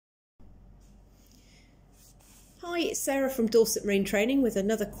Hi, it's Sarah from Dorset Marine Training with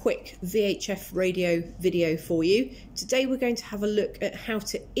another quick VHF radio video for you. Today we're going to have a look at how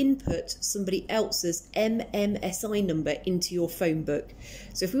to input somebody else's MMSI number into your phone book.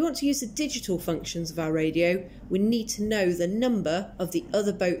 So if we want to use the digital functions of our radio, we need to know the number of the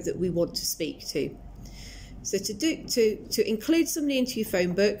other boat that we want to speak to. So to include somebody into your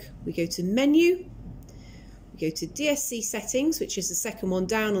phone book, we go to Menu, we go to DSC Settings, which is the second one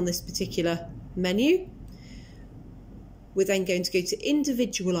down on this particular menu. We're then going to go to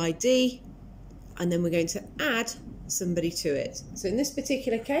Individual ID, and then we're going to add somebody to it. So in this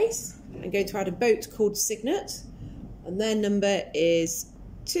particular case, I'm going to add a boat called Signet, and their number is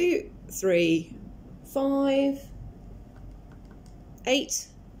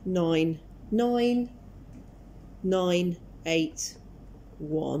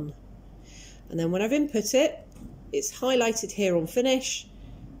And then when I've input it, it's highlighted here on Finish.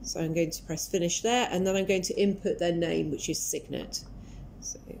 So I'm going to press Finish there, and then I'm going to input their name, which is Signet.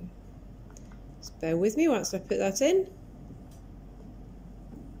 So just bear with me whilst I put that in.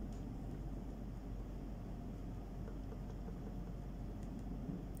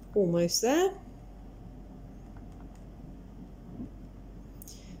 Almost there.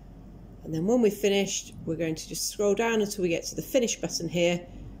 And then when we've finished, we're going to just scroll down until we get to the Finish button here,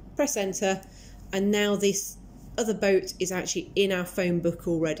 press Enter, and now this other boat is actually in our phone book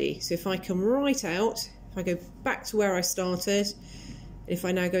already. So if I come right out, if I go back to where I started, if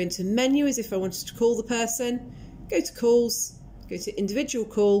I now go into Menu as if I wanted to call the person, go to Calls, go to Individual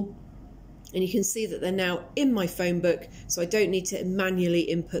Call, and you can see that they're now in my phone book, so I don't need to manually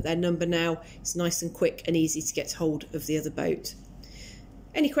input their number now. It's nice and quick and easy to get hold of the other boat.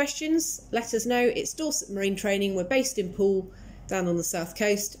 Any questions, let us know. It's Dorset Marine Training. We're based in Poole, down on the south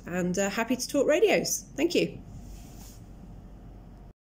coast, and happy to talk radios. Thank you.